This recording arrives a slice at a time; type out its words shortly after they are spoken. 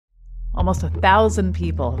almost 1,000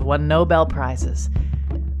 people have won Nobel Prizes,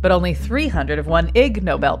 but only 300 have won Ig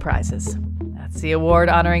Nobel Prizes. That's the award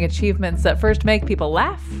honoring achievements that first make people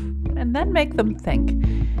laugh and then make them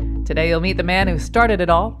think. Today you'll meet the man who started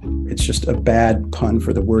it all. It's just a bad pun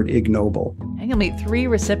for the word ignoble. And you'll meet 3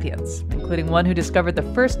 recipients, including one who discovered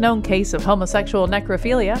the first known case of homosexual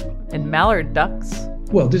necrophilia in mallard ducks.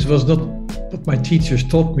 Well, this was not what my teachers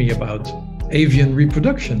taught me about avian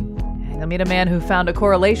reproduction. And you'll meet a man who found a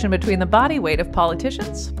correlation between the body weight of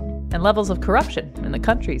politicians and levels of corruption in the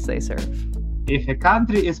countries they serve. If a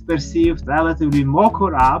country is perceived relatively more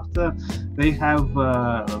corrupt, they have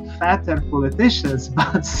fatter politicians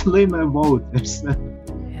but slimmer voters.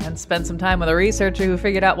 And spend some time with a researcher who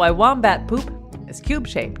figured out why wombat poop is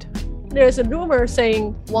cube-shaped. There's a rumor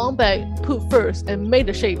saying wombat pooped first and made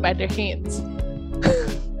the shape by their hands.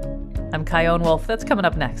 I'm Chion Wolf. That's coming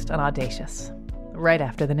up next on Audacious, right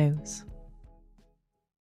after the news.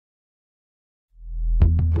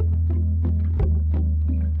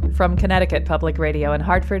 From Connecticut Public Radio in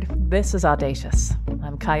Hartford, this is Audacious.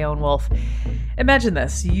 I'm Chion Wolf. Imagine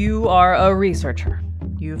this. You are a researcher.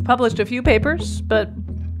 You've published a few papers, but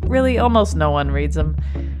really almost no one reads them.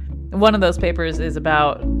 One of those papers is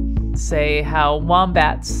about, say, how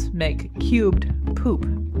wombats make cubed poop,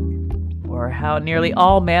 or how nearly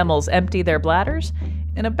all mammals empty their bladders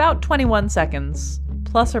in about 21 seconds,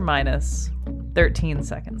 plus or minus 13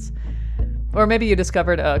 seconds. Or maybe you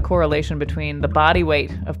discovered a correlation between the body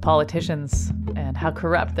weight of politicians and how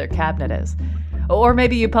corrupt their cabinet is. Or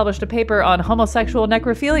maybe you published a paper on homosexual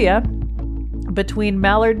necrophilia between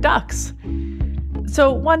mallard ducks.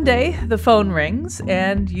 So one day, the phone rings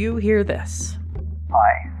and you hear this.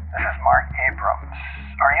 Hi, this is Mark Abrams.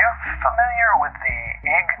 Are you familiar with the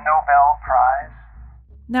Ig Nobel Prize?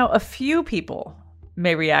 Now, a few people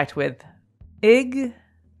may react with, Ig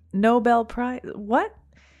Nobel Prize? What?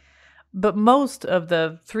 But most of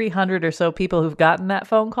the 300 or so people who've gotten that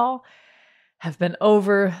phone call have been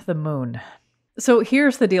over the moon. So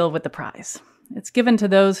here's the deal with the prize. It's given to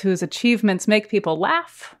those whose achievements make people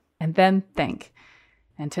laugh and then think.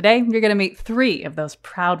 And today, you're going to meet 3 of those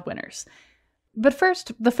proud winners. But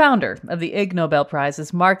first, the founder of the Ig Nobel Prize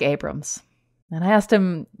is Mark Abrams. And I asked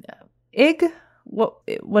him, Ig?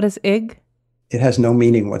 What is Ig? It has no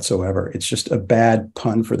meaning whatsoever. It's just a bad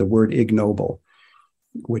pun for the word ignoble,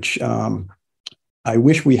 which I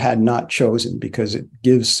wish we had not chosen because it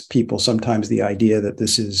gives people sometimes the idea that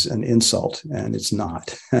this is an insult, and it's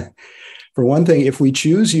not. For one thing, if we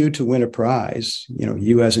choose you to win a prize,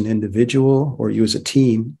 you as an individual or you as a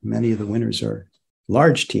team, many of the winners are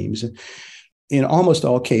large teams. In almost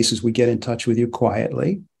all cases, we get in touch with you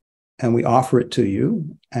quietly and we offer it to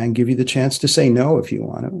you and give you the chance to say no if you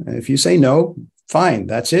want to. And if you say no, fine,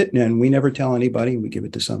 that's it. And we never tell anybody, we give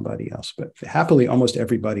it to somebody else. But happily, almost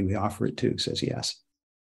everybody we offer it to says yes.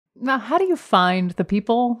 Now, how do you find the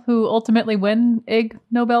people who ultimately win Ig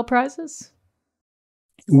Nobel Prizes?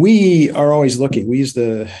 We are always looking.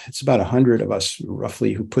 It's about 100 of us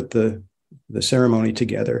roughly who put the ceremony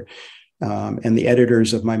together. And the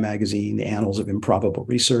editors of my magazine, the Annals of Improbable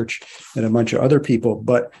Research, and a bunch of other people.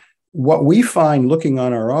 But what we find looking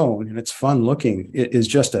on our own, and it's fun looking, it is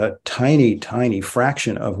just a tiny, tiny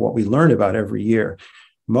fraction of what we learn about every year.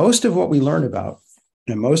 Most of what we learn about,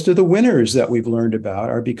 and most of the winners that we've learned about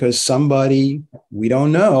are because somebody we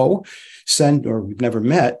don't know, or we've never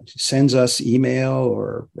met, sends us email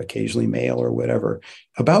or occasionally mail or whatever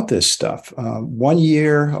about this stuff. One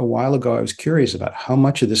year, a while ago, I was curious about how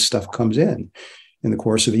much of this stuff comes in the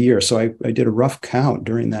course of a year. So I did a rough count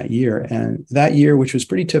during that year. And that year, which was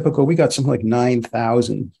pretty typical, we got something like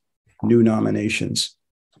 9,000 new nominations.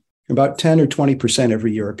 About 10 or 20%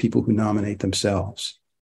 every year are people who nominate themselves,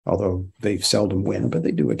 although they seldom win, but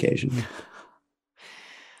they do occasionally.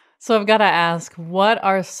 So I've got to ask, what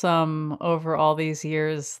are some over all these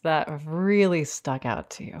years that have really stuck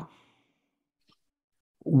out to you?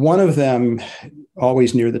 One of them,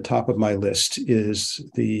 always near the top of my list, is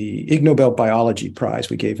the Ig Nobel Biology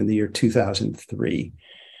Prize we gave in the year 2003.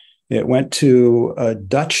 It went to a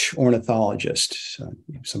Dutch ornithologist,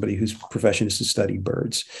 somebody whose profession is to study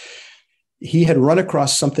birds. He had run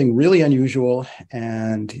across something really unusual,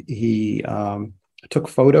 and he took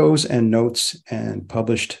photos and notes and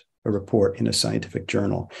published a report in a scientific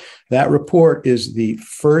journal. That report is the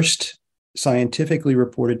first scientifically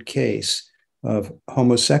reported case of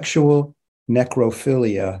homosexual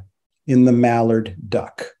necrophilia in the mallard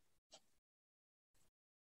duck.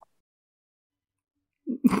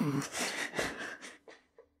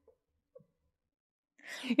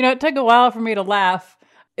 It took a while for me to laugh.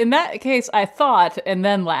 In that case, I thought and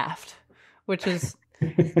then laughed, which is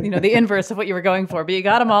the inverse of what you were going for, but you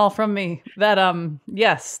got them all from me. That,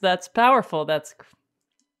 yes, that's powerful. That's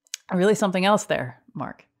really something else there,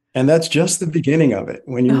 Mark. And that's just the beginning of it.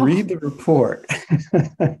 When you read the report,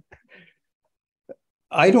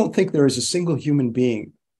 I don't think there is a single human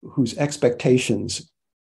being whose expectations,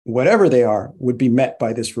 whatever they are, would be met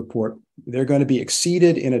by this report. They're going to be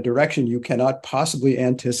exceeded in a direction you cannot possibly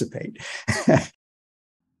anticipate.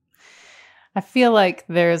 I feel like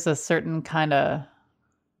there's a certain kind of,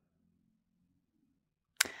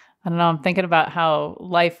 I don't know, I'm thinking about how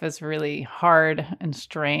life is really hard and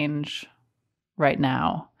strange right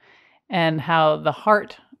now, and how the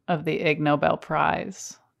heart of the Ig Nobel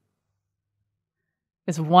Prize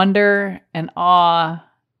is wonder and awe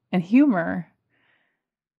and humor.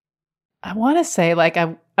 I want to say, like,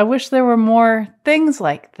 I wish there were more things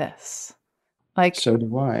like this. Like, so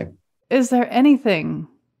do I. Is there anything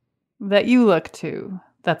that you look to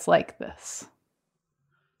that's like this?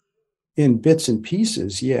 In bits and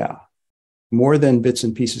pieces, yeah. More than bits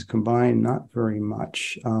and pieces combined, not very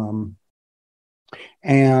much.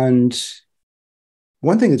 And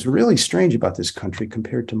one thing that's really strange about this country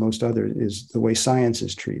compared to most others is the way science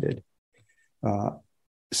is treated.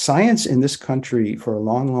 Science in this country for a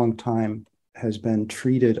long, long time has been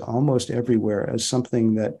treated almost everywhere as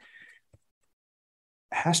something that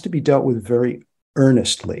has to be dealt with very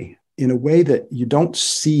earnestly in a way that you don't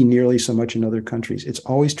see nearly so much in other countries. It's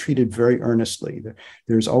always treated very earnestly.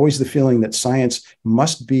 There's always the feeling that science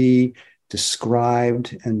must be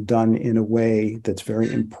described and done in a way that's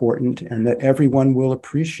very important, and that everyone will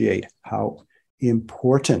appreciate how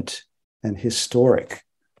important and historic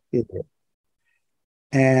it is.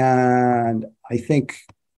 And I think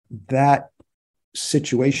that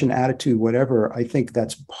situation, attitude, whatever, I think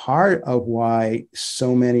that's part of why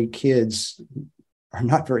so many kids are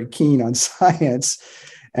not very keen on science,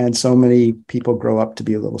 and so many people grow up to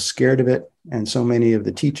be a little scared of it. And so many of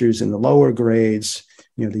the teachers in the lower grades,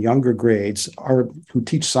 the younger grades who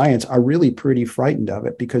teach science are really pretty frightened of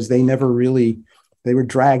it, because they were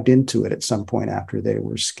dragged into it at some point after they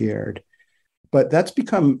were scared. But that's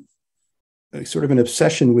become sort of an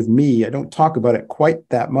obsession with me. I don't talk about it quite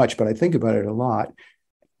that much, but I think about it a lot.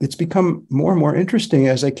 It's become more and more interesting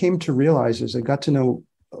as I came to realize, as I got to know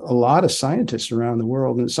a lot of scientists around the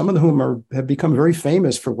world, and some of whom have become very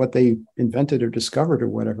famous for what they invented or discovered or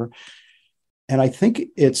whatever. And I think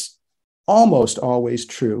it's almost always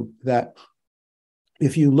true that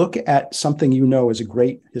if you look at something as a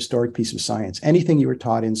great historic piece of science, anything you were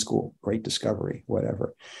taught in school, great discovery,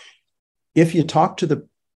 whatever, if you talk to the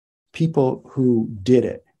people who did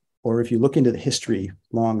it, or if you look into the history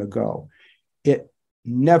long ago, it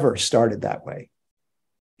never started that way.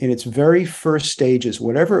 In its very first stages,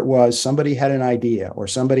 whatever it was, somebody had an idea or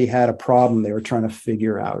somebody had a problem they were trying to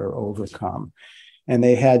figure out or overcome. And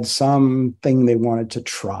they had something they wanted to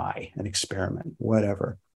try, an experiment,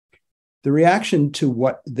 whatever. The reaction to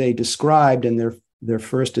what they described in their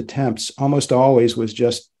first attempts almost always was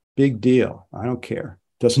just, big deal. I don't care.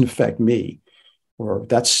 Doesn't affect me. Or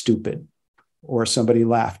that's stupid. Or somebody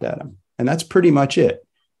laughed at them. And that's pretty much it.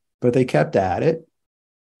 But they kept at it.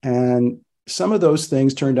 And some of those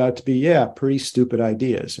things turned out to be, pretty stupid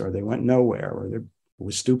ideas, or they went nowhere, or it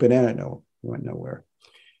was stupid and it went nowhere.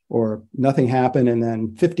 Or nothing happened, and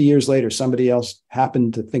then 50 years later, somebody else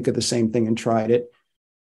happened to think of the same thing and tried it.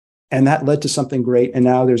 And that led to something great. And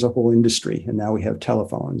now there's a whole industry, and now we have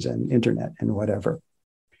telephones and internet and whatever.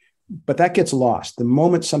 But that gets lost. The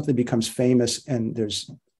moment something becomes famous and there's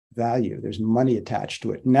value, there's money attached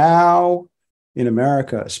to it. Now, in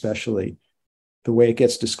America especially, the way it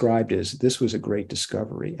gets described is, this was a great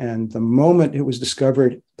discovery. And the moment it was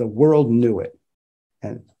discovered, the world knew it.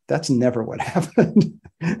 And that's never what happened.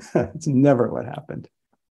 It's never what happened.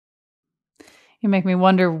 You make me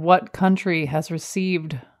wonder what country has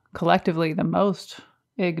received collectively the most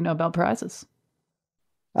Ig Nobel Prizes.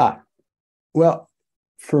 Well,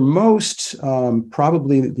 for most,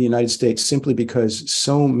 probably the United States, simply because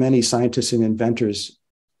so many scientists and inventors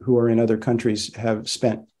who are in other countries have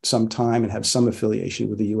spent some time and have some affiliation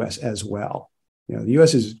with the US as well. The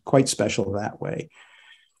US is quite special that way.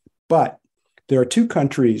 But there are two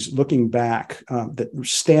countries looking back that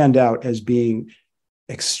stand out as being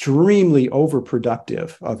extremely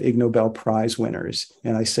overproductive of Ig Nobel Prize winners.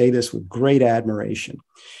 And I say this with great admiration.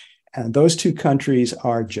 And those two countries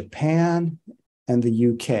are Japan and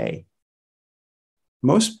the UK.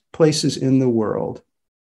 Most places in the world,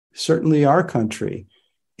 certainly our country,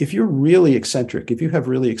 if you're really eccentric, if you have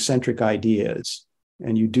really eccentric ideas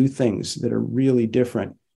and you do things that are really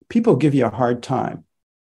different, people give you a hard time.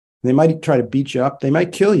 They might try to beat you up. They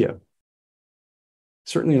might kill you.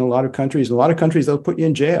 Certainly in a lot of countries, they'll put you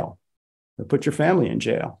in jail. They'll put your family in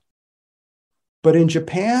jail. But in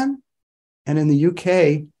Japan and in the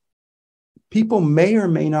UK, people may or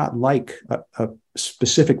may not like a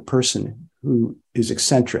specific person who is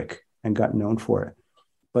eccentric and got known for it.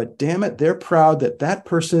 But damn it, they're proud that that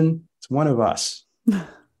person is one of us.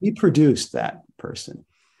 We produced that person.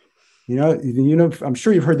 You know, I'm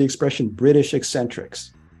sure you've heard the expression British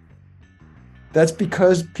eccentrics. That's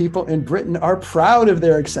because people in Britain are proud of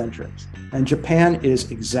their eccentrics. And Japan is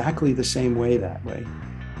exactly the same way that way.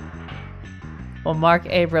 Well, Mark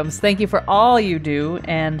Abrams, thank you for all you do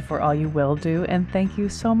and for all you will do. And thank you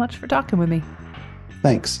so much for talking with me.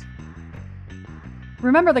 Thanks.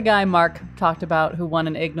 Remember the guy Mark talked about who won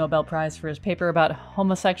an Ig Nobel Prize for his paper about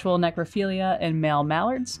homosexual necrophilia in male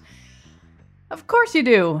mallards? Of course you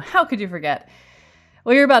do. How could you forget?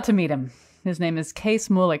 Well, you're about to meet him. His name is Kees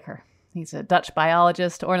Moeilijker. He's a Dutch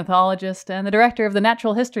biologist, ornithologist, and the director of the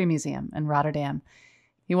Natural History Museum in Rotterdam.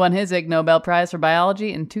 He won his Ig Nobel Prize for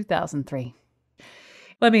biology in 2003.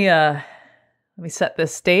 Let me set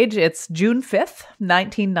this stage. It's June 5th,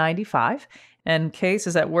 1995, and Kees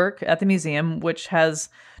is at work at the museum, which has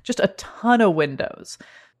just a ton of windows.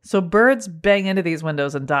 So birds bang into these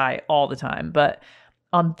windows and die all the time. But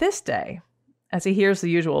on this day, as he hears the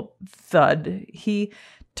usual thud, he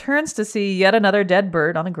turns to see yet another dead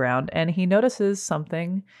bird on the ground, and he notices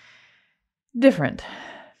something different.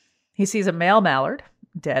 He sees a male mallard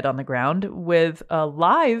dead on the ground with a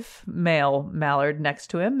live male mallard next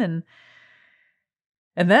to him, and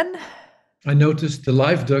then I noticed the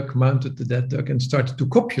live duck mounted the dead duck and started to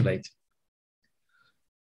copulate.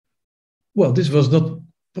 Well, this was not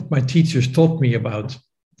what my teachers taught me about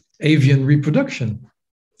avian reproduction,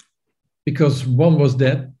 because one was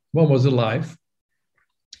dead, one was alive.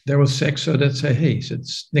 There was sex, so they'd say, hey,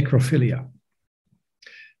 it's necrophilia.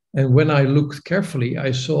 And when I looked carefully,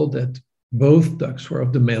 I saw that both ducks were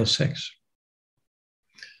of the male sex.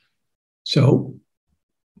 So,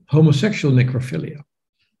 homosexual necrophilia.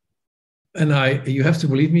 And you have to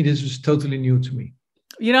believe me, this was totally new to me.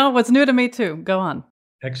 You know, what's new to me too. Go on.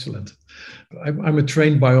 Excellent. I'm a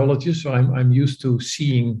trained biologist, so I'm used to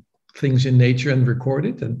seeing things in nature and record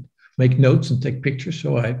it and make notes and take pictures.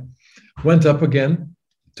 So I went up again,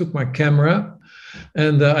 took my camera,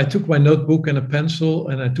 and I took my notebook and a pencil,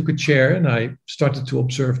 and I took a chair, and I started to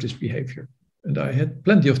observe this behavior. And I had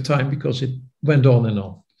plenty of time because it went on and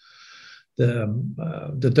on.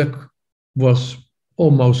 The duck was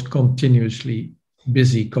almost continuously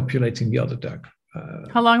busy copulating the other duck.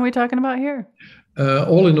 How long are we talking about here?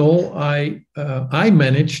 All in all, I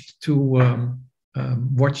managed to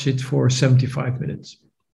watch it for 75 minutes.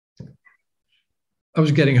 I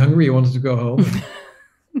was getting hungry. I wanted to go home.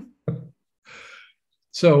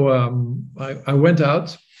 So I went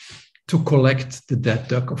out to collect the dead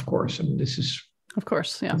duck, of course. And this is, of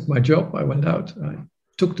course, yeah, my job. I went out. I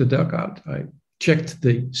took the duck out. I checked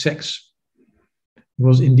the sex. It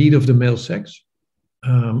was indeed of the male sex.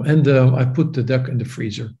 And I put the duck in the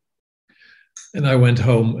freezer. And I went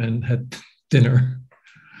home and had dinner.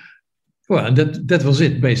 Well, and that was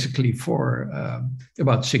it, basically, for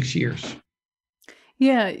about 6 years.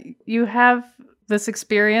 Yeah, you have this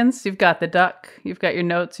experience. You've got the duck. You've got your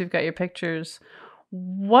notes. You've got your pictures.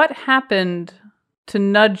 What happened to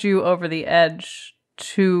nudge you over the edge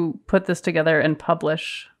to put this together and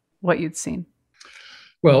publish what you'd seen?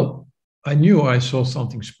 Well, I knew I saw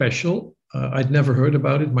something special. I'd never heard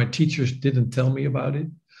about it. My teachers didn't tell me about it.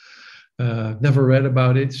 Never read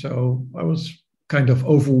about it. So I was kind of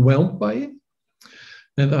overwhelmed by it.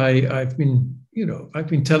 And I've been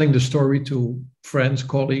telling the story to friends,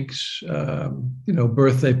 colleagues,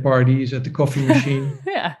 birthday parties at the coffee machine.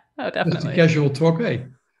 Yeah, oh, definitely. Just a casual talk. Hey,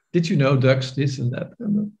 did you know ducks this and that?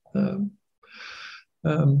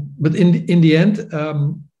 But in the end,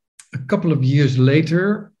 a couple of years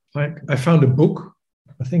later, I found a book.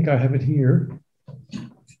 I think I have it here.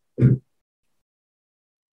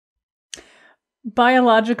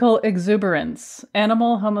 Biological Exuberance,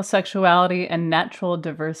 Animal Homosexuality and Natural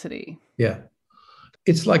Diversity. Yeah.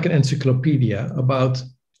 It's like an encyclopedia about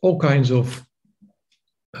all kinds of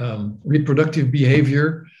reproductive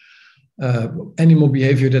behavior, animal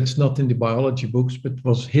behavior that's not in the biology books, but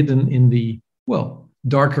was hidden in the,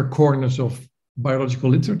 darker corners of biological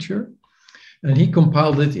literature. And he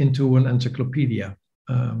compiled it into an encyclopedia,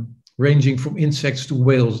 ranging from insects to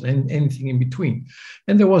whales and anything in between.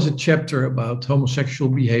 And there was a chapter about homosexual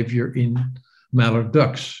behavior in mallard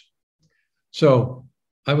ducks. So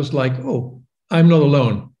I was like, oh, I'm not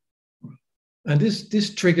alone. And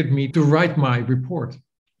this triggered me to write my report,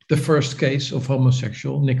 the first case of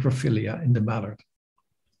homosexual necrophilia in the mallard.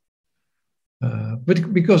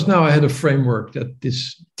 But because now I had a framework that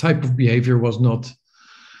this type of behavior was not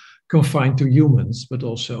confined to humans, but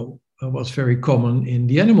also was very common in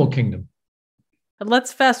the animal kingdom.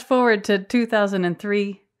 Let's fast forward to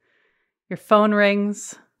 2003. Your phone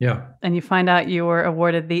rings. Yeah. And you find out you were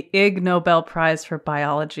awarded the Ig Nobel Prize for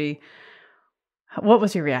biology. What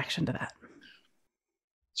was your reaction to that?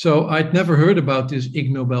 So I'd never heard about this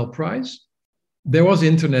Ig Nobel Prize. There was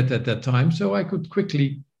internet at that time, so I could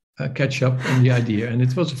quickly catch up on the idea. And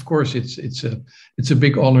it was, of course, it's a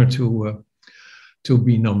big honor to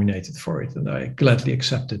be nominated for it, and I gladly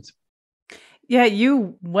accepted. Yeah,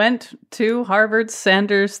 you went to Harvard's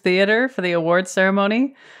Sanders Theater for the award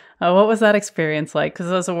ceremony. What was that experience like? Because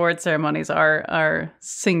those award ceremonies are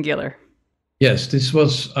singular. Yes, it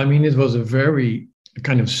was a very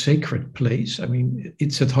kind of sacred place. I mean,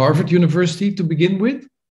 it's at Harvard University to begin with.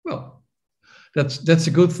 Well, that's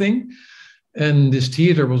a good thing. And this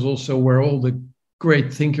theater was also where all the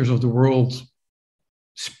great thinkers of the world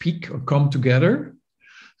speak or come together.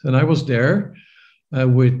 And I was there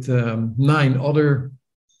with 9 other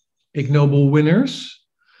Ig Nobel winners.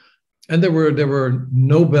 And there were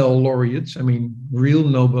Nobel laureates, real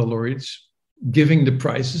Nobel laureates, giving the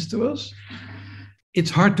prizes to us. It's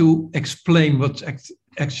hard to explain what's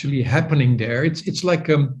actually happening there. It's like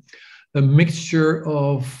a mixture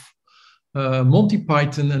of Monty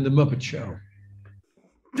Python and the Muppet Show.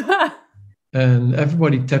 And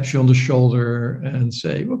everybody taps you on the shoulder and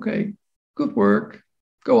say, okay, good work,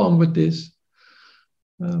 go on with this.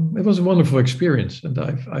 It was a wonderful experience, and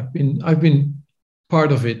I've been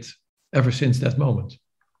part of it ever since that moment.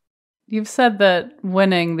 You've said that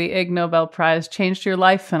winning the Ig Nobel Prize changed your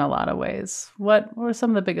life in a lot of ways. What were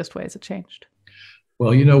some of the biggest ways it changed?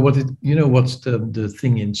 Well, what's the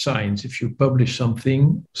thing in science? If you publish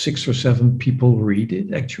something, 6 or 7 people read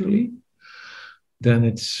it actually, then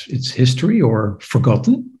it's history or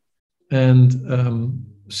forgotten. And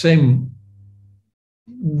same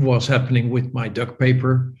was happening with my duck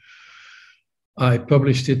paper. I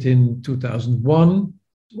published it in 2001.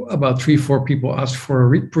 About 3-4 people asked for a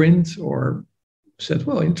reprint or said,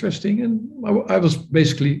 well, interesting. And I was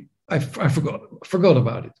basically, I forgot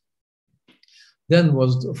about it. Then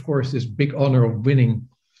was, of course, this big honor of winning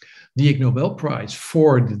the Ig Nobel Prize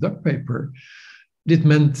for the duck paper. It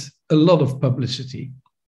meant a lot of publicity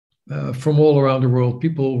from all around the world.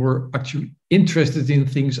 People were actually interested in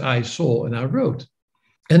things I saw and I wrote.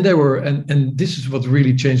 And they were, and this is what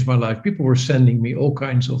really changed my life. People were sending me all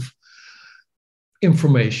kinds of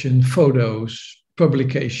information, photos,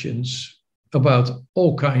 publications about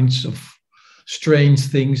all kinds of strange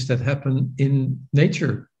things that happen in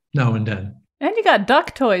nature now and then. And you got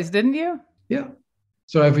duck toys, didn't you? Yeah.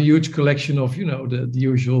 So I have a huge collection of, the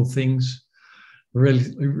usual things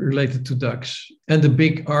related to ducks, and a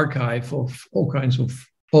big archive of all kinds of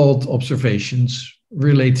odd observations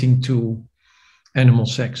relating to animal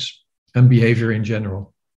sex and behavior in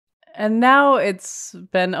general. And now it's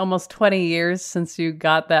been almost 20 years since you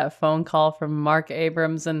got that phone call from Mark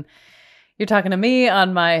Abrams, and you're talking to me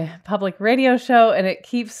on my public radio show, and it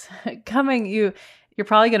keeps coming. You're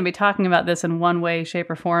probably going to be talking about this in one way, shape,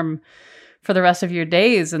 or form for the rest of your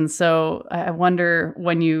days. And so I wonder,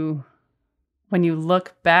 when you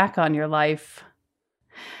look back on your life,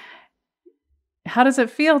 how does it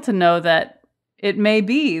feel to know that it may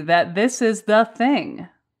be that this is the thing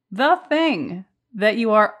that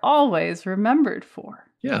you are always remembered for?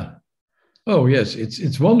 Yeah. Oh, yes.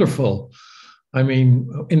 It's wonderful. I mean,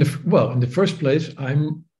 in the first place,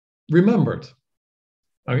 I'm remembered.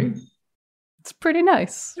 It's pretty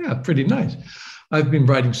nice. Yeah, pretty nice. I've been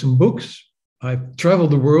writing some books. I've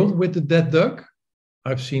traveled the world with the dead duck.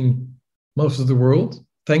 I've seen most of the world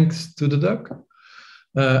thanks to the duck.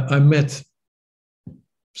 I met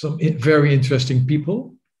some very interesting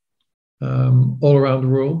people all around the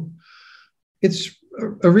world. It's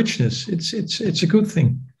a richness. It's a good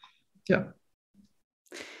thing. Yeah.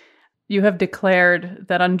 You have declared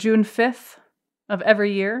that on June 5th of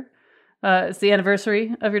every year, it's the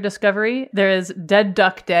anniversary of your discovery, there is Dead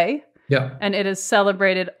Duck Day. Yeah. And it is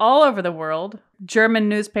celebrated all over the world. German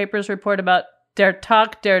newspapers report about Der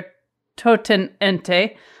Tag der Toten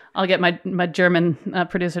Ente. I'll get my German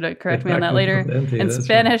producer to correct me on that later. In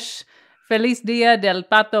Spanish, right. Feliz Dia del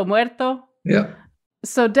Pato Muerto. Yeah.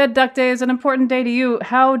 So Dead Duck Day is an important day to you.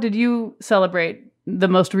 How did you celebrate the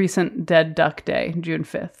most recent Dead Duck Day, June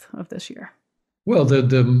 5th of this year? Well,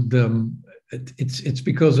 it's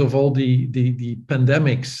because of all the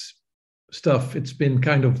pandemics stuff. It's been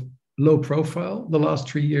kind of low profile the last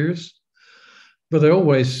 3 years, but I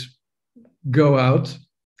always go out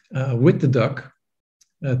with the duck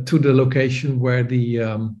to the location where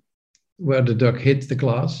the where the duck hit the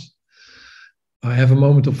glass, I have a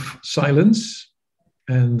moment of silence.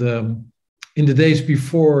 And in the days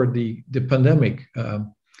before the pandemic,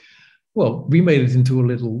 we made it into a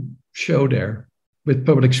little show there with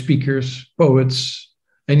public speakers, poets,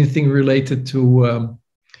 anything related to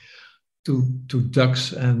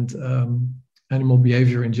ducks and animal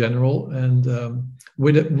behavior in general. And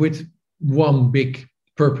with one big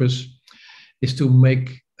purpose is to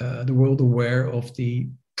make the world aware of the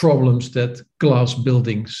problems that glass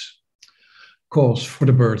buildings cause for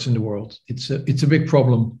the birds in the world. It's a big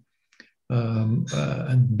problem,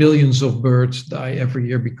 and billions of birds die every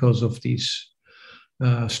year because of these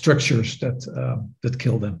structures that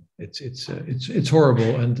kill them. It's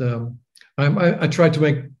horrible, and I try to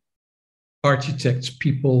make architects,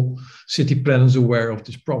 people, city planners aware of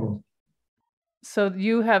this problem. So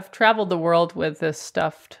you have traveled the world with this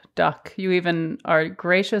stuffed duck. You even are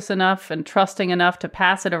gracious enough and trusting enough to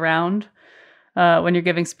pass it around when you're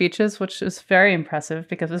giving speeches, which is very impressive,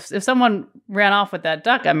 because if someone ran off with that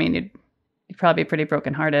duck, I mean, you'd probably be pretty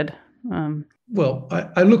brokenhearted. Well,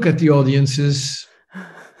 I look at the audiences.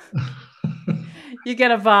 You get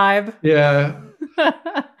a vibe. Yeah.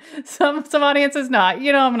 Some audiences not. I'm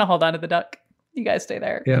going to hold on to the duck. You guys stay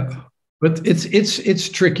there. Yeah. But it's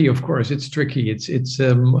tricky, of course. It's tricky. It's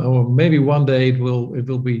maybe one day it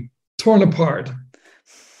will be torn apart.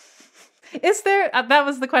 Is there? That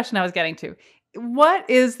was the question I was getting to. What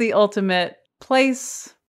is the ultimate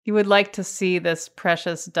place you would like to see this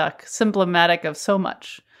precious duck, symptomatic of so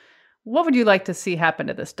much? What would you like to see happen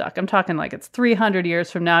to this duck? I'm talking like it's 300 years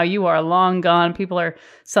from now. You are long gone. People are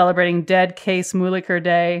celebrating Dead Kees Moeilijker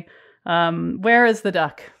Day. Where is the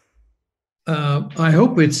duck? I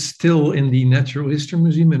hope it's still in the Natural History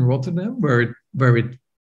Museum in Rotterdam, where it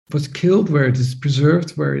was killed, where it is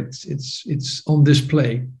preserved, where it's on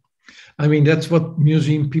display. I mean, that's what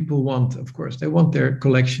museum people want, of course. They want their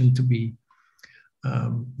collection to be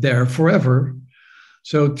there forever.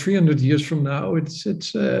 So 300 years from now, it's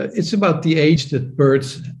about the age that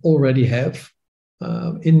birds already have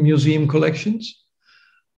in museum collections,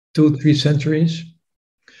 2-3 centuries,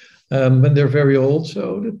 when they're very old.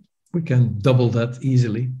 So that we can double that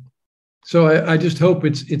easily. So I just hope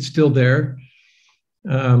it's still there,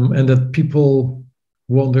 and that people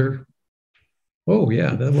wonder, oh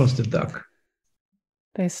yeah, that was the duck.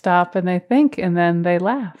 They stop and they think, and then they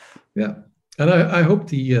laugh. Yeah, and I hope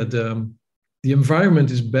the environment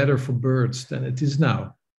is better for birds than it is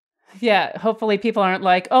now. Yeah, hopefully people aren't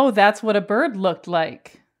like, oh, that's what a bird looked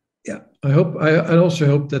like. Yeah, I also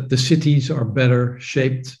hope that the cities are better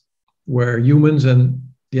shaped, where humans and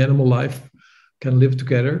the animal life can live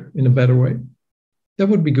together in a better way. That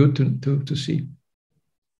would be good to see.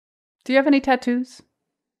 Do you have any tattoos?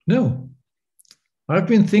 No. I've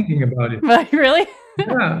been thinking about it. Really?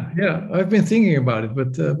 Yeah. I've been thinking about it,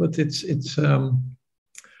 but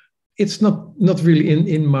it's not really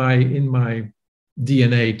in my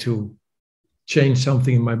DNA to change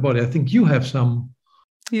something in my body. I think you have some.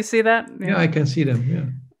 You see that? Yeah, I can see them. Yeah.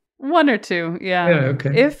 1 or 2. Yeah. Yeah.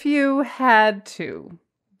 Okay. If you had to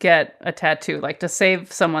get a tattoo, like to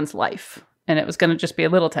save someone's life, and it was going to just be a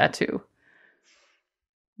little tattoo,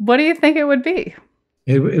 what do you think it would be?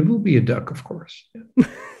 It will be a duck, of course. Yeah,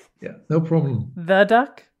 yeah, no problem. The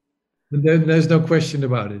duck? There's no question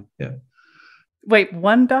about it. Yeah. Wait,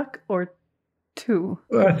 1 duck or 2?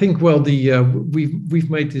 I think, we've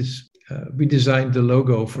made this. We designed the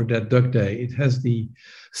logo for that Duck Day. It has the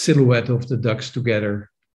silhouette of the ducks together.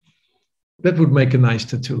 That would make a nice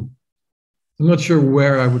tattoo. I'm not sure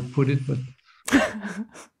where I would put it, but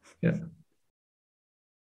yeah.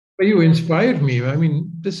 But you inspired me. I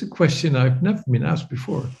mean, this is a question I've never been asked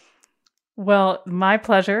before. Well, my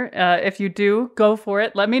pleasure. If you do, go for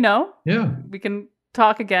it. Let me know. Yeah. We can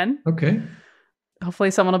talk again. Okay.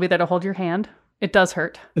 Hopefully someone will be there to hold your hand. It does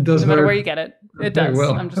hurt. It does hurt. No matter where you get it. It does.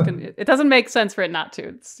 Well. It doesn't make sense for it not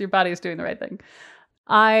to. Your body is doing the right thing.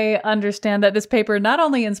 I understand that this paper not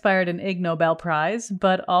only inspired an Ig Nobel Prize,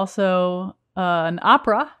 but also an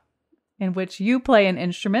opera in which you play an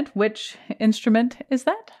instrument. Which instrument is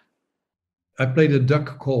that? I played a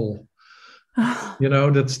duck call. That's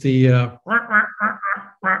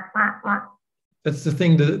the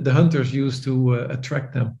thing that the hunters use to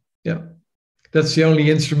attract them. Yeah, that's the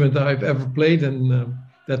only instrument I've ever played, and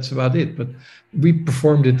that's about it. But we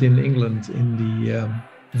performed it in England in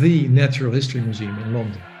the Natural History Museum in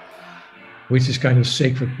London, which is kind of a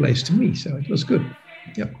sacred place to me. So it was good.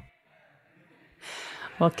 Yeah.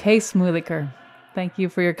 Well, Kees Moeilijker, thank you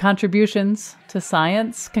for your contributions to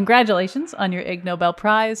science. Congratulations on your Ig Nobel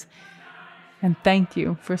Prize. And thank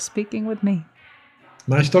you for speaking with me.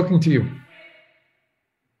 Nice talking to you.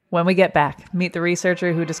 When we get back, meet the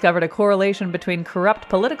researcher who discovered a correlation between corrupt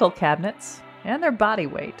political cabinets and their body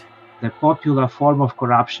weight. The popular form of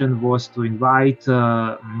corruption was to invite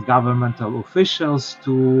governmental officials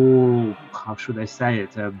to, how should I say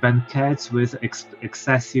it, banquets with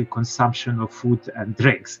excessive consumption of food and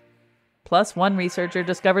drinks. Plus, one researcher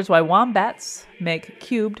discovers why wombats make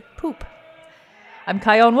cubed poop. I'm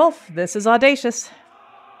Chion Wolf. This is Audacious.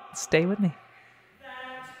 Stay with me.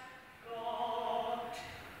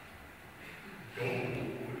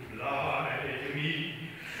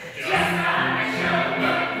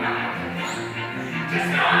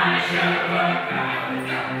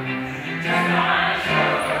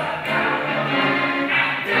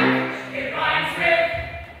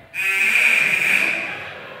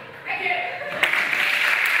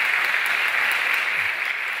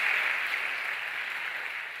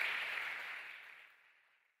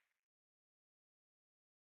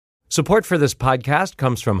 Support for this podcast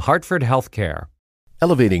comes from Hartford Healthcare.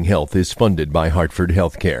 Elevating Health is funded by Hartford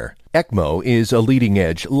Healthcare. ECMO is a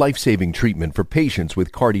leading-edge, life-saving treatment for patients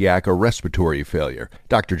with cardiac or respiratory failure.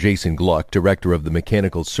 Dr. Jason Gluck, director of the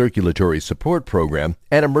Mechanical Circulatory Support Program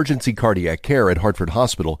and Emergency Cardiac Care at Hartford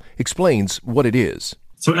Hospital, explains what it is.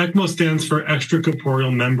 So ECMO stands for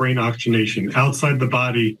extracorporeal membrane oxygenation, outside the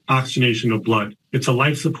body oxygenation of blood. It's a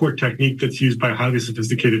life support technique that's used by highly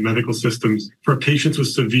sophisticated medical systems for patients with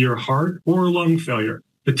severe heart or lung failure.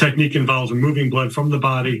 The technique involves removing blood from the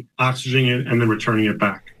body, oxygenating it, and then returning it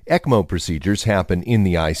back. ECMO procedures happen in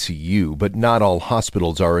the ICU, but not all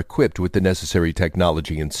hospitals are equipped with the necessary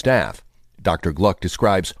technology and staff. Dr. Gluck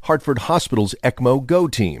describes Hartford Hospital's ECMO Go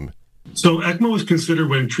team. So ECMO is considered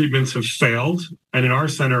when treatments have failed, and in our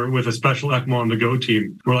center with a special ECMO on the Go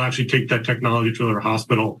team, we'll actually take that technology to their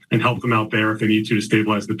hospital and help them out there if they need to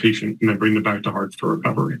stabilize the patient and then bring them back to Hartford for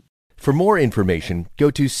recovery. For more information, go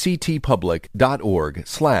to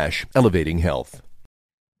ctpublic.org/elevatinghealth.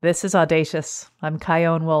 This is Audacious. I'm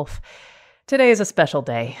Chion Wolf. Today is a special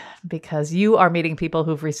day because you are meeting people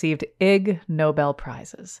who've received Ig Nobel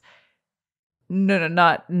Prizes. No,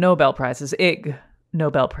 not Nobel Prizes, Ig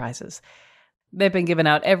Nobel Prizes. They've been given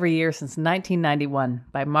out every year since 1991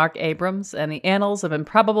 by Mark Abrams and the Annals of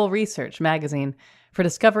Improbable Research magazine for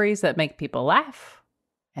discoveries that make people laugh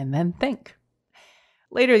and then think.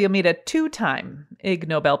 Later, you'll meet a 2-time Ig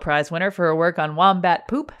Nobel Prize winner for her work on wombat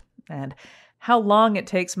poop and how long it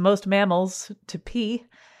takes most mammals to pee.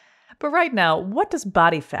 But right now, what does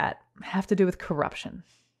body fat have to do with corruption?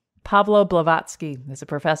 Pavlo Blavatsky is a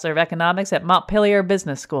professor of economics at Montpellier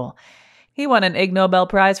Business School. He won an Ig Nobel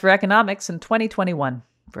Prize for economics in 2021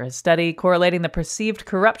 for his study correlating the perceived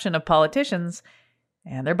corruption of politicians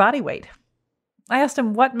and their body weight. I asked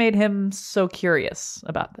him what made him so curious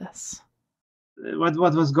about this.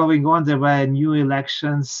 What was going on? There were new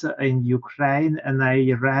elections in Ukraine, and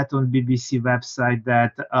I read on BBC website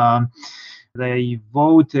that they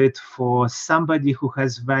voted for somebody who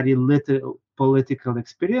has very little political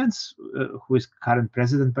experience, who is current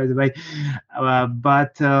president, by the way,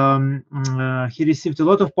 but he received a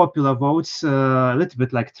lot of popular votes, a little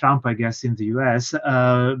bit like Trump, I guess, in the US,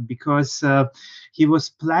 because he was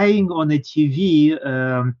playing on a TV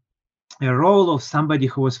a role of somebody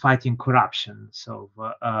who was fighting corruption. So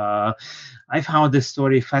I found this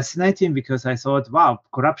story fascinating because I thought, wow,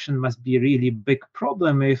 corruption must be a really big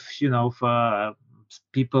problem if, if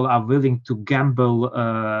people are willing to gamble,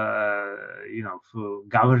 for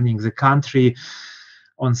governing the country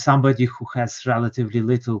on somebody who has relatively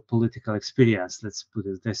little political experience, let's put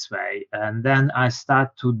it this way. And then I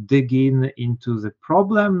start to dig into the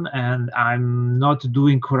problem, and I'm not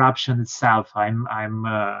doing corruption itself. I'm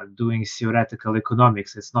doing theoretical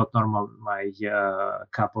economics. It's not normal my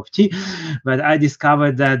cup of tea, but I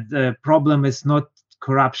discovered that the problem is not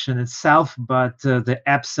corruption itself, but the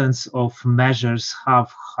absence of measures how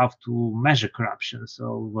to measure corruption.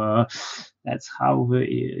 So that's how,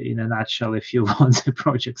 in a nutshell, if you want, the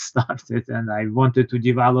project started. And I wanted to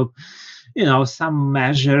develop, some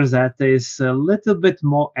measures that is a little bit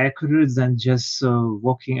more accurate than just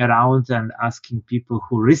walking around and asking people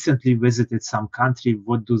who recently visited some country,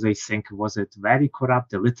 what do they think? Was it very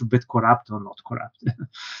corrupt, a little bit corrupt, or not corrupt?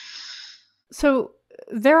 So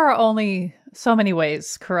there are only so many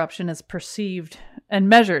ways corruption is perceived and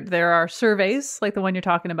measured. There are surveys like the one you're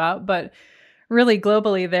talking about, but really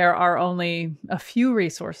globally, there are only a few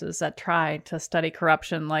resources that try to study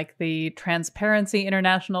corruption, like the Transparency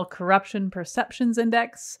International Corruption Perceptions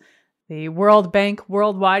Index, the World Bank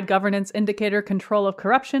Worldwide Governance Indicator Control of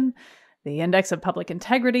Corruption, the Index of Public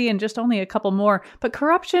Integrity, and just only a couple more. But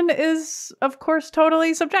corruption is, of course,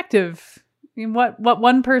 totally subjective. I mean, what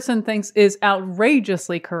one person thinks is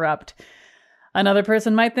outrageously corrupt, Another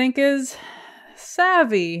person might think is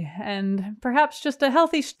savvy and perhaps just a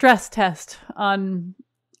healthy stress test on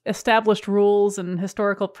established rules and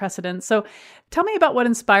historical precedents. So tell me about what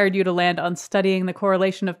inspired you to land on studying the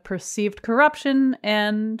correlation of perceived corruption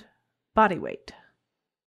and body weight.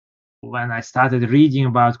 When I started reading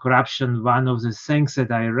about corruption, one of the things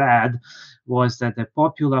that I read was that a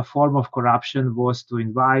popular form of corruption was to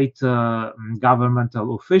invite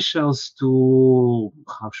governmental officials to,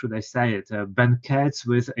 how should I say it, banquets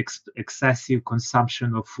with excessive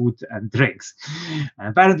consumption of food and drinks. And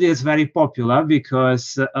apparently it's very popular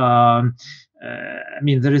because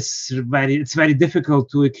it's very difficult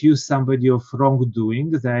to accuse somebody of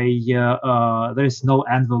wrongdoing. There is no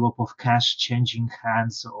envelope of cash changing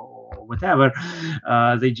hands or whatever.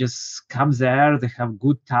 They just come there, they have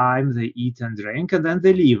good time, they eat and drink, and then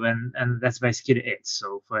they leave, and that's basically it.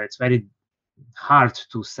 So it's very hard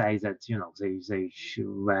to say that they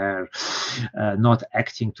were not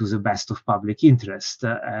acting to the best of public interest.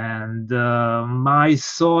 And my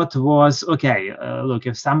thought was, okay, look,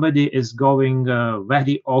 if somebody is going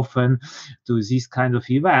very often to these kind of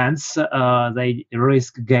events, they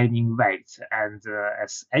risk gaining weight. And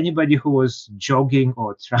as anybody who was jogging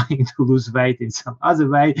or trying to lose weight in some other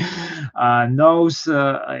way knows,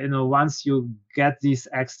 once you get these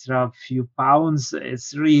extra few pounds,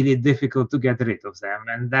 it's really difficult to get rid of them.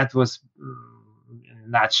 And that was in a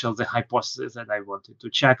nutshell the hypothesis that I wanted to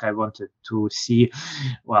check. I wanted to see,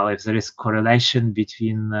 well, if there is correlation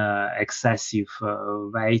between excessive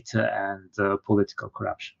weight and political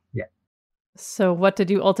corruption. Yeah. So what did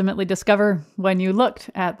you ultimately discover when you looked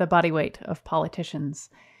at the body weight of politicians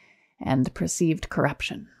and perceived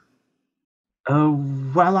corruption?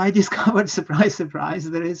 Well, I discovered, surprise, surprise,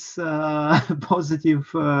 there is a positive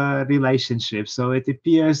relationship. So it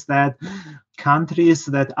appears that countries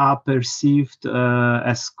that are perceived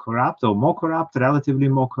as corrupt or more corrupt, relatively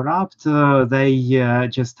more corrupt, they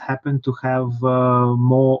just happen to have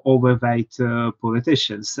more overweight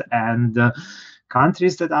politicians. And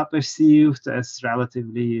countries that are perceived as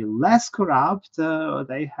relatively less corrupt,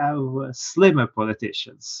 they have slimmer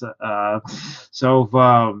politicians.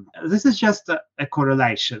 So this is just a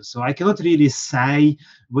correlation. So I cannot really say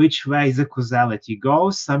which way the causality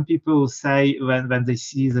goes. Some people say when they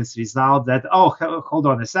see this result that, oh, hold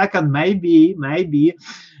on a second, maybe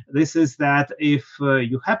this is that if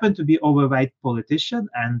you happen to be overweight politician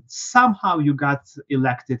and somehow you got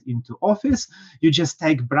elected into office, you just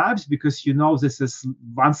take bribes because you know this is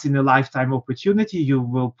once in a lifetime opportunity. You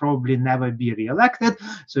will probably never be reelected.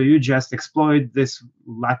 So you just exploit this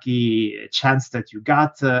lucky chance that you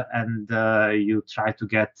got and you try to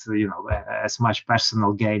get, as much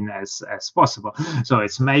personal gain as possible. So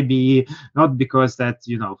it's maybe not because that,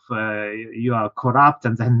 you are corrupt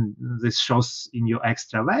and then this shows in your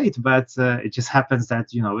extra weight, but it just happens that,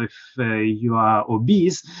 if you are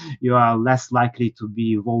obese, you are less likely to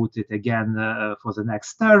be voted again for the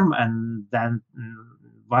next term. And then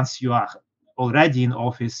once you are already in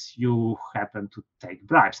office, you happen to take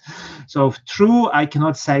bribes. So true, I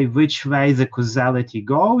cannot say which way the causality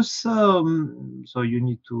goes. So you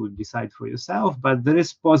need to decide for yourself, but there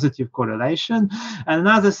is positive correlation. And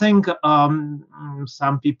another thing,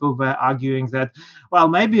 some people were arguing that, well,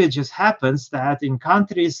 maybe it just happens that in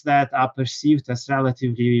countries that are perceived as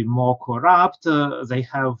relatively more corrupt, they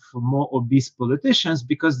have more obese politicians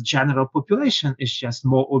because the general population is just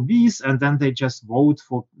more obese, and then they just vote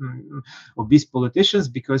for obese politicians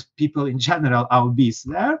because people in general are obese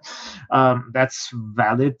there. That's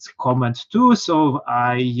valid comment too. So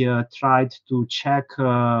I tried to check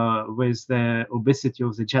with the obesity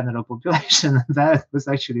of the general population. That was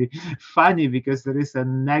actually funny because there is a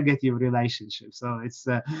negative relationship. So it's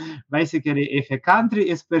basically if a country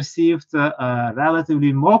is perceived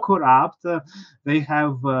relatively more corrupt, they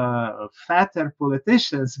have fatter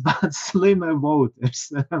politicians but slimmer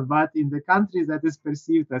voters. But in the country that is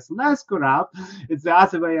perceived as less corrupt, it's the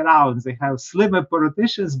other way around. They have slimmer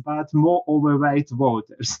politicians but more overweight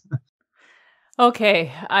voters.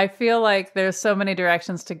 Okay, I feel like there's so many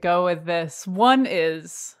directions to go with this. One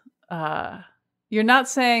is you're not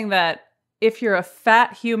saying that if you're a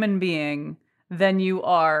fat human being, then you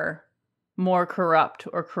are more corrupt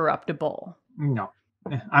or corruptible. No,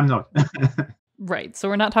 I'm not. Right. So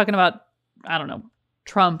we're not talking about, I don't know,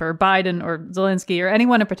 Trump or Biden or Zelensky or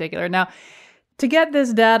anyone in particular. Now, to get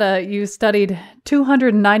this data, you studied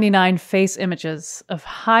 299 face images of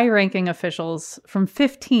high-ranking officials from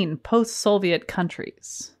 15 post-Soviet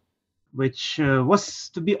countries. Which was,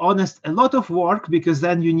 to be honest, a lot of work, because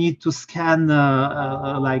then you need to scan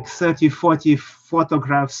like 30, 40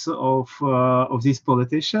 photographs of these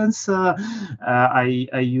politicians.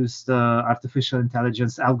 I used artificial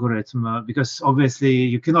intelligence algorithm because obviously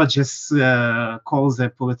you cannot just call the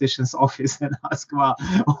politician's office and ask, well,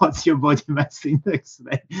 what's your body mass index?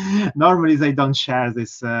 Normally they don't share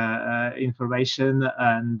this information,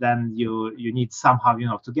 and then you need somehow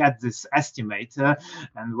to get this estimate.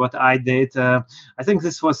 And what I did, I think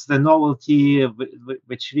this was the novelty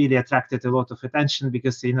which really attracted a lot of attention,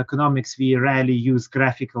 because in economics we rarely use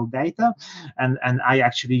graphical data, and I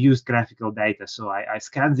actually used graphical data. So I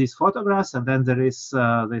scanned these photographs, and then there is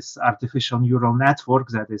this artificial neural network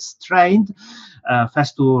that is trained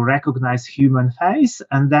first to recognize human face,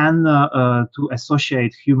 and then to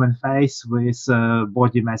associate human face with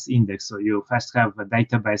body mass index. So you first have a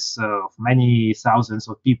database of many thousands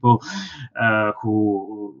of people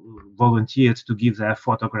who volunteered to give their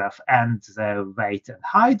photograph and their weight and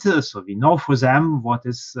height. So we know for them what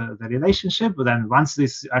is the relationship. But then once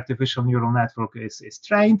this artificial neural network is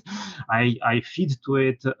trained, I feed to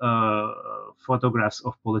it photographs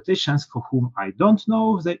of politicians for whom I don't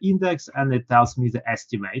know the index, and it tells me the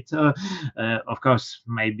estimate. Of course,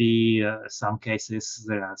 maybe some cases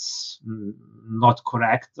there's not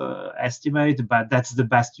correct estimate, but that's the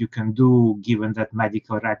best you can do, given that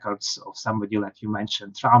medical records of somebody like you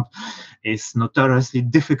mentioned, Trump, is notoriously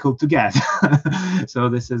difficult to get. So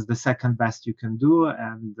this is the second best you can do,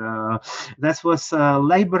 and that was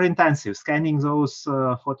labor intensive, scanning those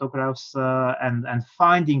photographs and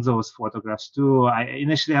finding those photographs too.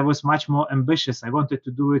 Initially I was much more ambitious. I wanted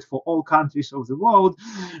to do it for all countries of the world,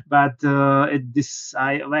 but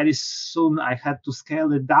very soon I had to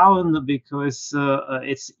scale it down, because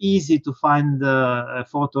it's easy to find a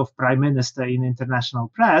photo of prime minister in international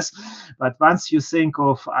press, but once you think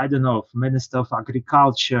of, I don't know, Minister of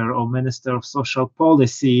Agriculture or Minister of Social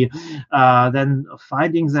Policy, then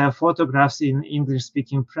finding their photographs in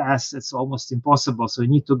English-speaking press, it's almost impossible. So you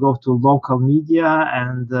need to go to local media,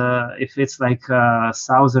 and if it's like a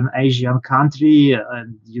Southern Asian country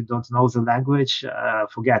and you don't know the language,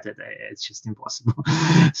 forget it. It's just impossible.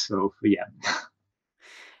 So, yeah.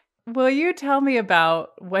 Will you tell me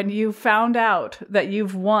about when you found out that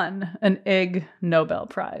you've won an Ig Nobel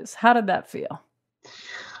Prize? How did that feel?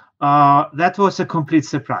 That was a complete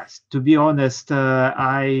surprise. To be honest,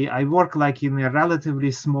 I work like in a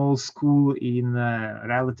relatively small school in a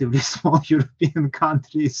relatively small European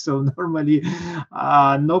country. So normally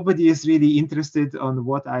nobody is really interested on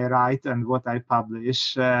what I write and what I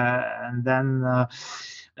publish. And then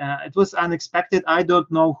it was unexpected. I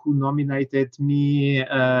don't know who nominated me.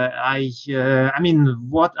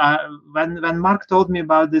 When Mark told me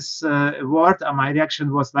about this award, my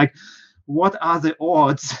reaction was like, what are the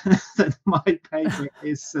odds that my paper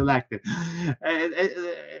is selected?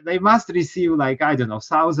 They must receive, like, I don't know,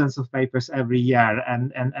 thousands of papers every year,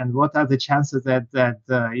 and what are the chances that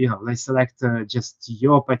they select just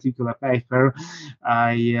your particular paper?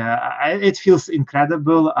 It feels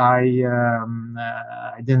incredible. I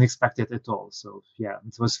didn't expect it at all. So yeah,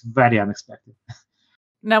 it was very unexpected.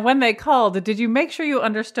 Now, when they called, did you make sure you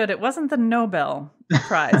understood it wasn't the Nobel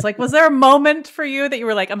Prize? Like, was there a moment for you that you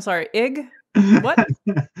were like, I'm sorry, Ig? What?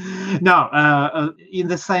 No, in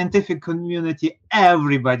the scientific community,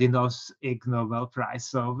 everybody knows Ig Nobel Prize.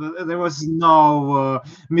 So there was no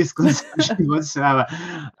misconception whatsoever.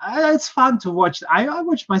 It's fun to watch. I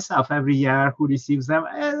watch myself every year who receives them.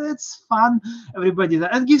 It's fun. Everybody,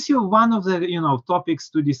 it gives you one of the topics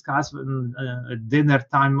to discuss when at dinner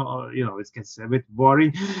time. It gets a bit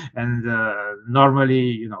boring, and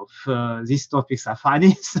normally these topics are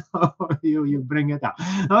funny, so you bring it up.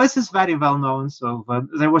 No, this is very well known, so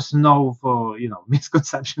there was no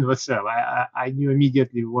misconception whatsoever. I knew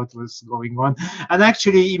immediately what was going on, and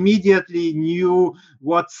actually immediately knew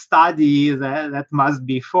what study that must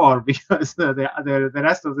be for, because the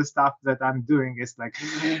rest of the stuff that I'm doing is like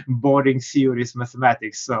boring, serious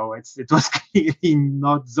mathematics. So it was clearly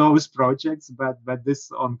not those projects, but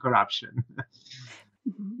this on corruption.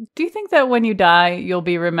 Do you think that when you die, you'll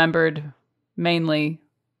be remembered mainly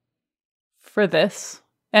for this?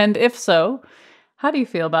 And if so, how do you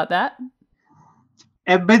feel about that?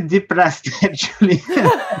 A bit depressed, actually.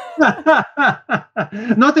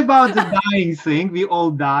 Not about the dying thing. We all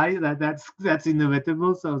die. That's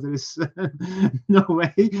inevitable. So there is no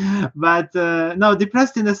way. But no,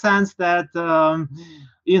 depressed in the sense that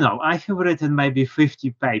I have written maybe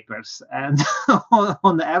 50 papers, and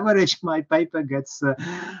on average, my paper gets,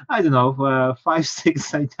 5-6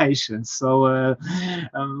 citations. So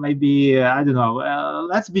maybe,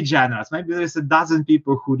 let's be generous. Maybe there's a dozen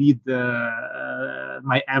people who read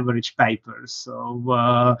my average paper.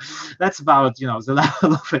 So that's about, the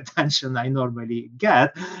level of attention I normally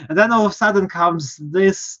get. And then all of a sudden comes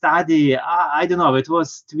this study. I don't know, it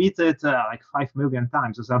was tweeted like 5 million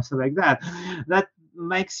times or something like that. That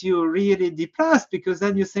makes you really depressed, because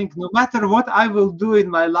then you think, no matter what I will do in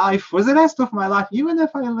my life for the rest of my life, even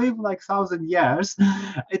if I live like 1,000 years,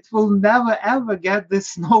 it will never ever get this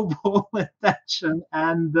snowball attention,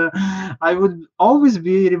 and I would always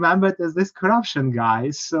be remembered as this corruption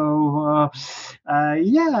guy. So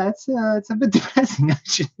yeah, it's a bit depressing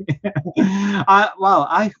actually.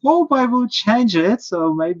 I hope I will change it,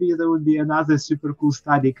 so maybe there will be another super cool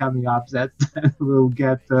study coming up that will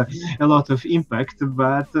get a lot of impact.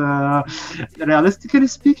 But realistically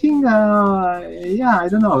speaking, I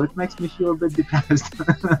don't know. It makes me feel a bit depressed.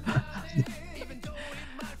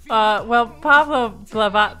 Well, Pavlo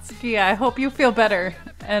Blavatsky, I hope you feel better.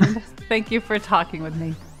 And thank you for talking with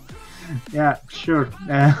me. Yeah, sure.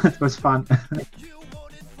 It was fun.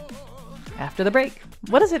 After the break,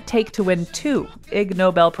 what does it take to win 2 Ig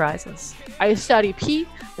Nobel Prizes? I study pee,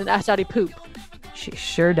 then I study poop. She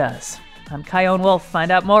sure does. I'm Chion Wolf.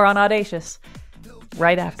 Find out more on Audacious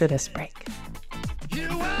right after this break. You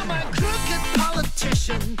are my crooked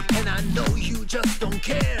politician, and I know you just don't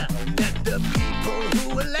care that the people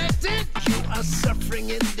who elected you are suffering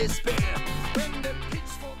in despair. When the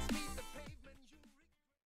pitchforks meet the pavement,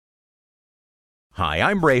 Hi,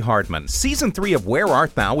 I'm Ray Hartman. Season 3 of Where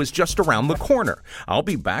Art Thou is just around the corner. I'll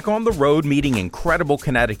be back on the road meeting incredible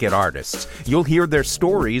Connecticut artists. You'll hear their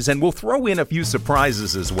stories, and we'll throw in a few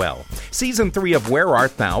surprises as well. Season 3 of Where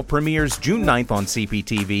Art Thou premieres June 9th on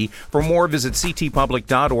CPTV. For more, visit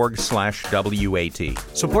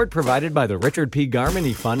ctpublic.org/WAT. Support provided by the Richard P.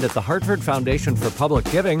 Garmany Fund at the Hartford Foundation for Public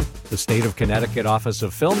Giving, the State of Connecticut Office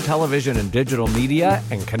of Film, Television, and Digital Media,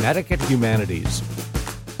 and Connecticut Humanities.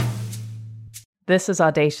 This is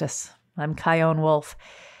Audacious. I'm Chion Wolf.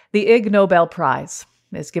 The Ig Nobel Prize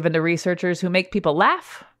is given to researchers who make people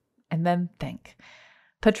laugh and then think.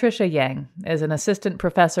 Patricia Yang is an assistant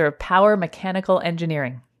professor of power mechanical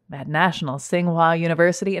engineering at National Tsinghua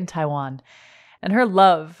University in Taiwan, and her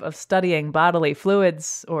love of studying bodily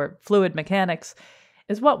fluids, or fluid mechanics,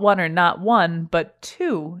 is what won her not 1, but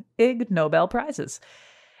 2 Ig Nobel Prizes.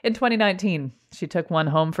 In 2019, she took one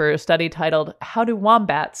home for a study titled How Do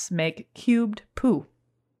Wombats Make Cubed Poo?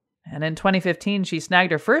 And in 2015, she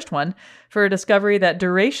snagged her first one for a discovery that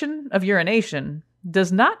duration of urination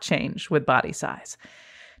does not change with body size.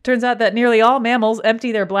 Turns out that nearly all mammals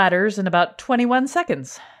empty their bladders in about 21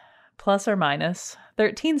 seconds, plus or minus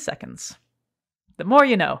 13 seconds. The more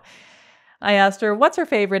you know. I asked her what's her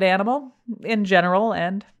favorite animal, in general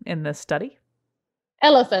and in this study.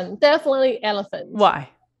 Elephant, definitely elephant. Why?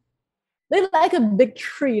 They like a big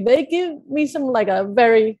tree. They give me some like a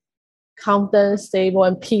very confident, stable,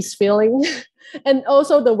 and peace feeling. And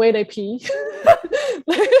also the way they pee.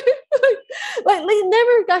 like they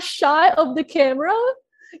never got shy of the camera.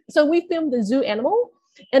 So we filmed the zoo animal,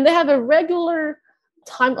 and they have a regular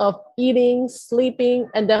time of eating, sleeping,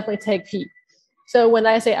 and definitely take pee. So when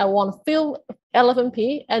I say I want to film elephant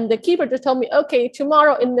pee, and the keeper just told me, okay,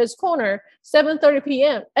 tomorrow in this corner, 7:30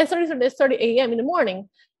 p.m. and 30 a.m. in the morning,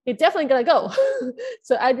 you're definitely gonna go.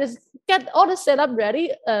 So I just get all the setup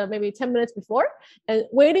ready, maybe 10 minutes before, and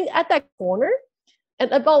waiting at that corner.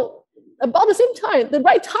 And about the same time, the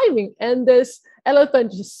right timing, and this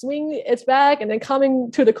elephant just swing its back and then coming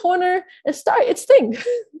to the corner and start its thing.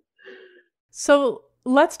 So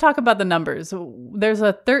let's talk about the numbers. There's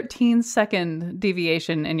a 13-second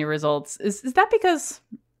deviation in your results. Is that because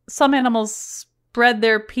some animals spread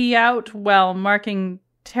their pee out while marking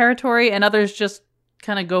territory and others just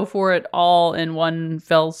kind of go for it all in one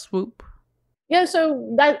fell swoop? Yeah,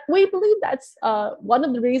 so that we believe that's one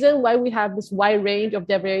of the reasons why we have this wide range of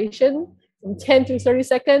deviation from 10 to 30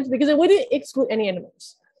 seconds, because we didn't exclude any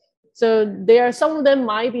animals. So some of them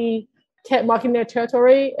might be marking their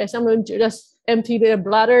territory, and some of them just empty their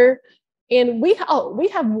bladder. And we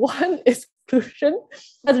have one exclusion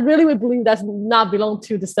that really we believe does not belong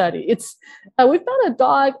to the study. It's we found a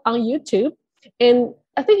dog on YouTube, and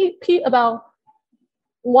I think he peed about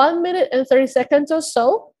 1 minute and 30 seconds or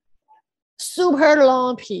so. Super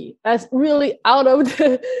long pee. That's really out of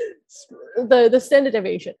the standard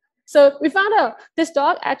deviation. So we found out this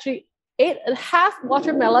dog actually ate a half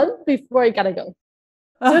watermelon before it gotta go.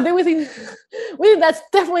 So then we think that's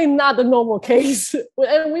definitely not the normal case.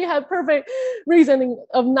 And we have perfect reasoning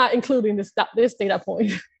of not including this data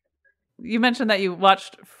point. You mentioned that you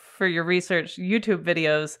watched, for your research, YouTube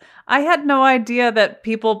videos. I had no idea that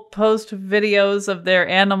people post videos of their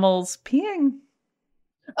animals peeing.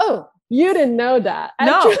 Oh, you didn't know that?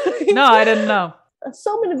 No, I didn't know.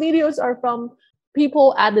 so many videos are from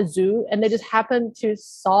people at the zoo, and they just happen to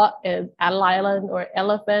saw an lion or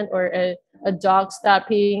elephant or a dog start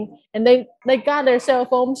peeing, and they got their cell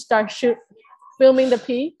phone, start filming the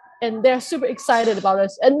pee, and they're super excited about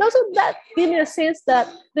us. And also that give me a sense that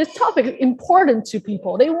this topic is important to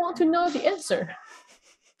people. They want to know the answer.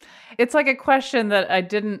 It's like a question that I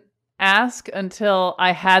didn't ask until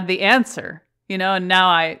I had the answer, and now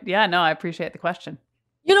I appreciate the question.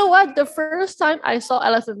 You know what? The first time I saw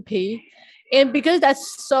elephant pee, and because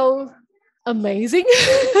that's so amazing,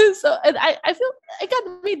 so and I feel it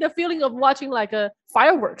got me the feeling of watching like a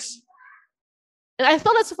fireworks. And I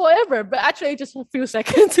thought that's forever, but actually just a few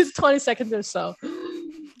seconds. It's 20 seconds or so.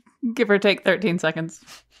 Give or take 13 seconds.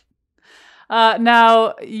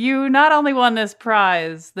 Now, you not only won this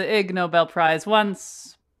prize, the Ig Nobel Prize,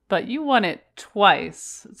 once, but you won it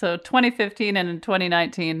twice. So 2015 and in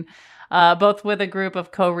 2019, both with a group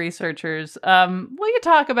of co-researchers. Will you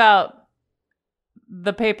talk about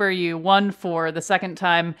the paper you won for the second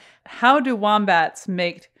time? How do wombats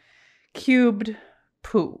make cubed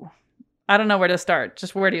poo? I don't know where to start.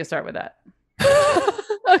 Just where do you start with that?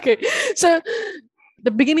 Okay, so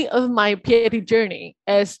the beginning of my PhD journey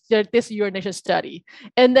is this urination study.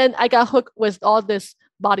 And then I got hooked with all this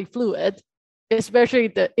body fluid, especially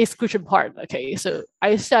the excretion part. Okay, so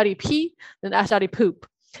I study pee, then I study poop.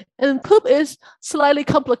 And poop is slightly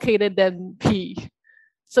complicated than pee.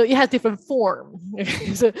 So it has different form.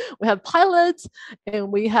 So we have pilots, and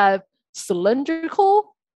we have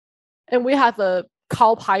cylindrical, and we have a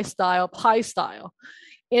cow pie style.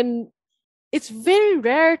 And it's very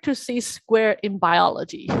rare to see square in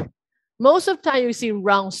biology. Most of the time you see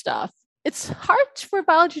round stuff. It's hard for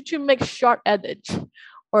biology to make sharp edge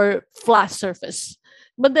or flat surface.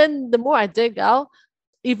 But then the more I dig out,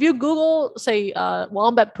 if you Google, say,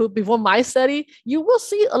 wombat poop before my study, you will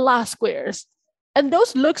see a lot of squares. And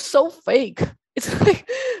those look so fake. It's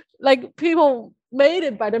like people made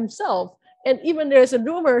it by themselves. And even there's a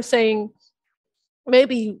rumor saying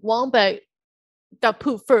maybe wombat got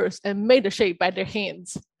poop first and made the shape by their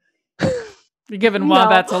hands. You're giving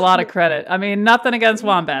wombats a lot of credit. I mean, nothing against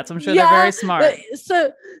wombats. I'm sure they're very smart.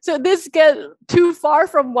 So this get too far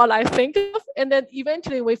from what I think of. And then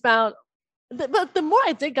eventually we found, but the more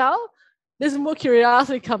I dig out, there's more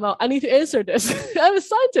curiosity come out. I need to answer this. I'm a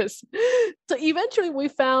scientist. So eventually we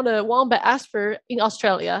found a wombat expert in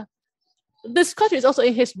Australia. This question is also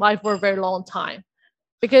in his mind for a very long time,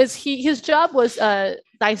 because his job was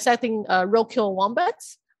dissecting roadkill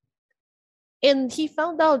wombats. And he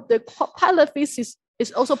found out the pilot feces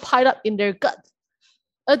is also piled up in their gut.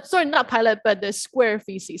 Sorry, not pilot, but the square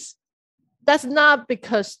feces. That's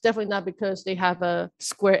definitely not because they have a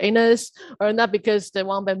square anus, or not because the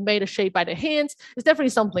wombat made a shape by their hands. It's definitely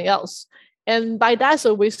something else. And by that,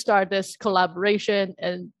 so we start this collaboration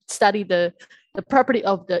and study the property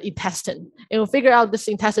of the intestine. And we figure out this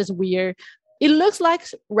intestine is weird. It looks like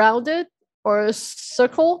rounded or a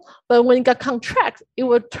circle, but when it got contract, it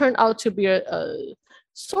would turn out to be a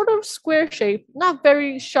sort of square shape, not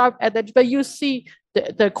very sharp edge, but you see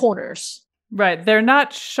the corners. Right. They're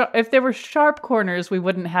not if there were sharp corners, we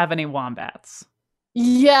wouldn't have any wombats.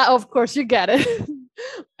 Yeah, of course, you get it.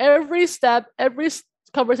 Every step, every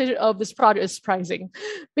conversation of this project is surprising,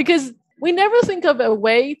 because we never think of a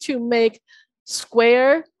way to make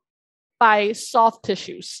square by soft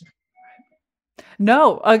tissues.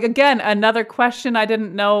 No, again, another question I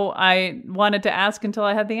didn't know I wanted to ask until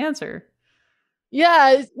I had the answer.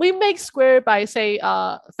 Yeah, we make square by, say,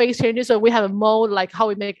 phase changes. So we have a mold, like how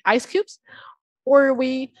we make ice cubes, or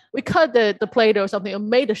we cut the plate or something and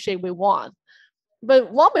made the shape we want.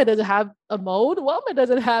 But wombat doesn't have a mold. Wombat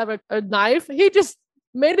doesn't have a knife. He just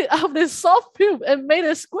made it out of this soft poop and made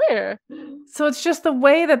a square. So it's just the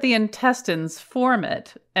way that the intestines form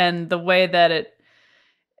it, and the way that it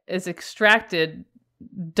is extracted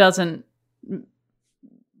doesn't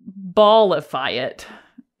ballify it.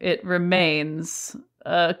 It remains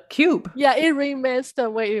a cube. Yeah, it remains the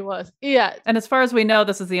way it was. Yeah. And as far as we know,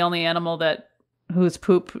 this is the only animal whose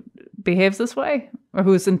poop behaves this way, or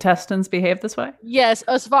whose intestines behave this way? Yes,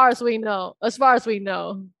 as far as we know. What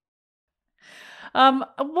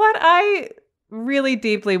I really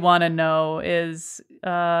deeply want to know is,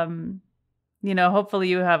 hopefully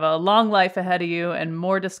you have a long life ahead of you and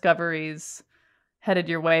more discoveries headed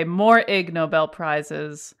your way, more Ig Nobel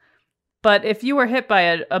Prizes. But if you were hit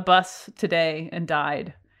by a bus today and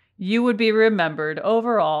died, you would be remembered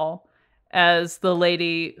overall as the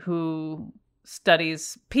lady who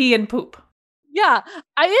studies pee and poop. Yeah,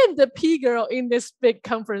 I am the pee girl in these big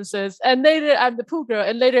conferences, and later I'm the poo girl,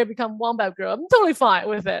 and later I become wombat girl. I'm totally fine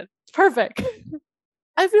with it. It's perfect.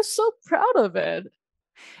 I feel so proud of it.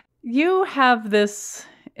 You have this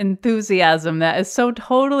enthusiasm that is so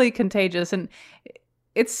totally contagious, and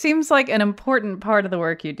it seems like an important part of the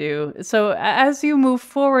work you do. So as you move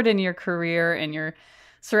forward in your career and you're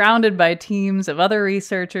surrounded by teams of other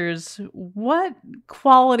researchers, what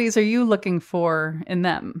qualities are you looking for in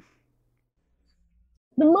them?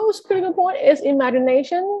 The most critical point is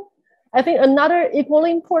imagination. I think another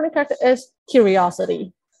equally important character is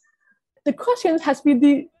curiosity. The questions has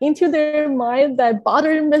been into their mind that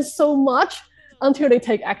bother them so much until they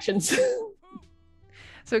take actions.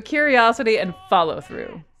 So curiosity and follow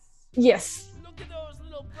through. Yes.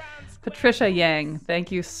 Patricia Yang,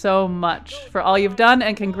 thank you so much for all you've done,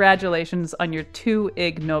 and congratulations on your 2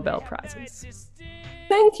 Ig Nobel Prizes.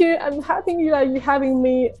 Thank you. I'm happy you having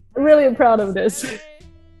me. Really proud of this.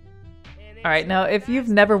 All right, now if you've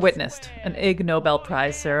never witnessed an Ig Nobel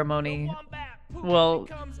Prize ceremony, well,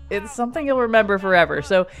 it's something you'll remember forever.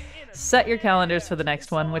 So set your calendars for the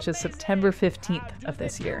next one, which is September 15th of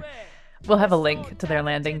this year. We'll have a link to their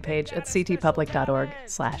landing page at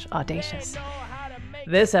ctpublic.org/audacious.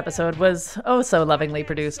 This episode was oh so lovingly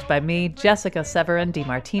produced by me, Jessica Severin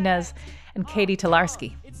DeMartinez, and Katie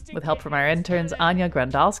Tolarski, with help from our interns Anya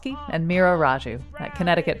Grundalski and Mira Raju at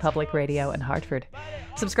Connecticut Public Radio in Hartford.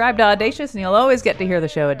 Subscribe to Audacious and you'll always get to hear the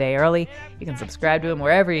show a day early. You can subscribe to them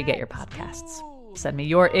wherever you get your podcasts. Send me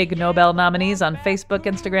your Ig Nobel nominees on Facebook,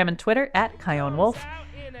 Instagram, and Twitter at Chion Wolf,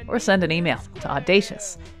 or send an email to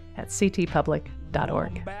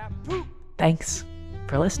audacious@ctpublic.org. Thanks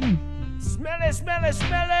for listening. Smelly, smelly,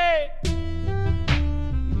 smelly.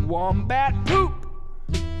 Wombat poop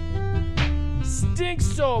stinks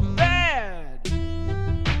so bad.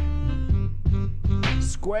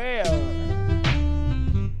 Square.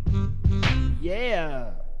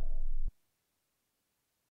 Yeah.